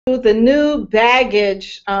the new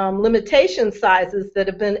baggage limitation sizes that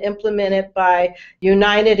have been implemented by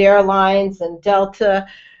United Airlines and Delta.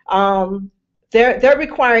 They're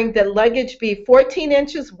requiring that luggage be 14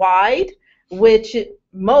 inches wide, which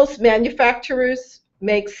most manufacturers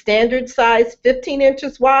make standard size 15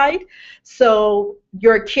 inches wide. So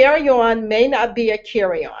your carry-on may not be a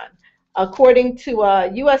carry-on. According to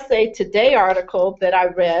a USA Today article that I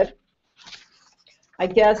read, I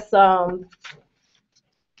guess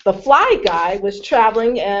the fly guy was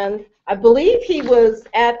traveling, and I believe he was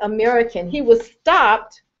at American. He was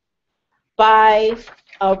stopped by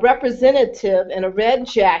a representative in a red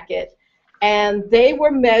jacket, and they were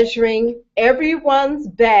measuring everyone's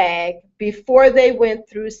bag before they went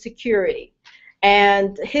through security.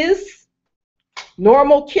 And his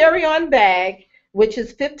normal carry-on bag, which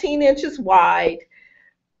is 15 inches wide,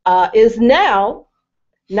 is now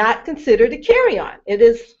not considered a carry-on. It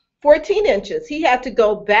is 14 inches. He had to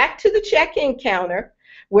go back to the check-in counter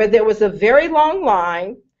where there was a very long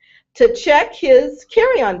line to check his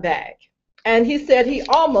carry-on bag. And he said he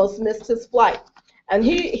almost missed his flight. And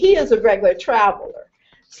he is a regular traveler.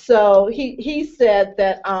 So he said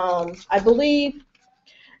that I believe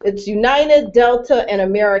it's United, Delta, and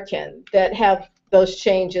American that have those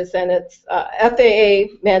changes, and it's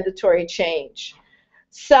FAA mandatory change.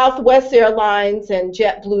 Southwest Airlines and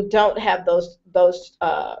JetBlue don't have those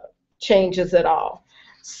changes at all.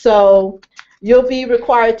 So you'll be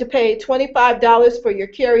required to pay $25 for your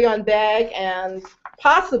carry-on bag and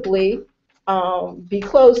possibly be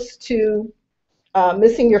close to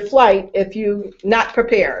missing your flight if you're not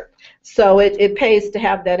prepared. So it pays to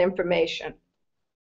have that information.